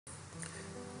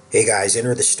Hey guys,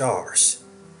 enter the stars.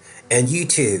 And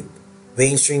YouTube,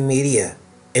 mainstream media,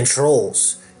 and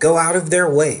trolls go out of their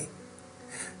way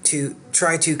to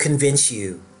try to convince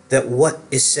you that what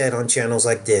is said on channels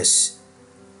like this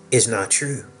is not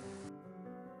true.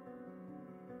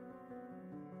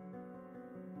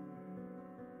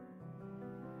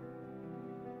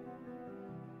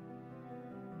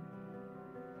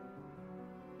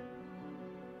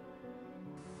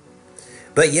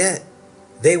 But yet,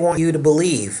 they want you to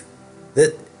believe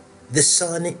that the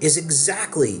sun is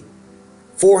exactly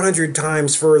 400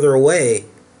 times further away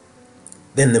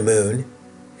than the moon,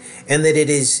 and that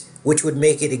it is, which would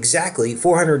make it exactly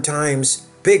 400 times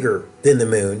bigger than the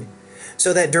moon,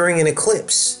 so that during an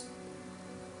eclipse,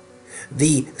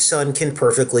 the sun can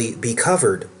perfectly be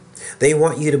covered. They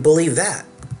want you to believe that.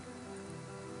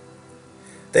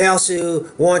 They also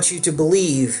want you to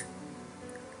believe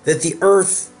that the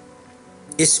earth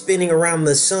is spinning around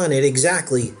the sun at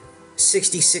exactly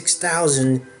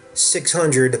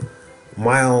 66,600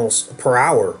 miles per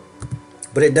hour.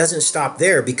 But it doesn't stop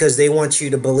there, because they want you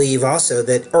to believe also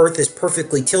that Earth is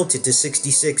perfectly tilted to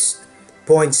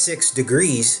 66.6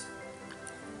 degrees,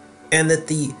 and that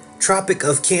the Tropic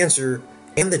of Cancer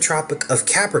and the Tropic of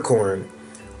Capricorn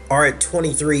are at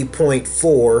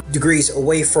 23.4 degrees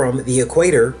away from the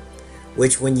equator,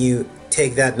 which, when you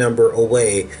take that number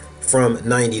away from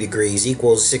 90 degrees,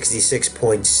 equals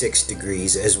 66.6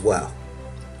 degrees as well.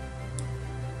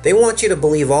 They want you to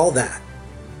believe all that,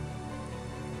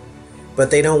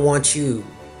 but they don't want you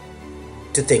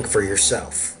to think for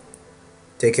yourself.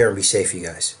 Take care and be safe, you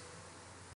guys.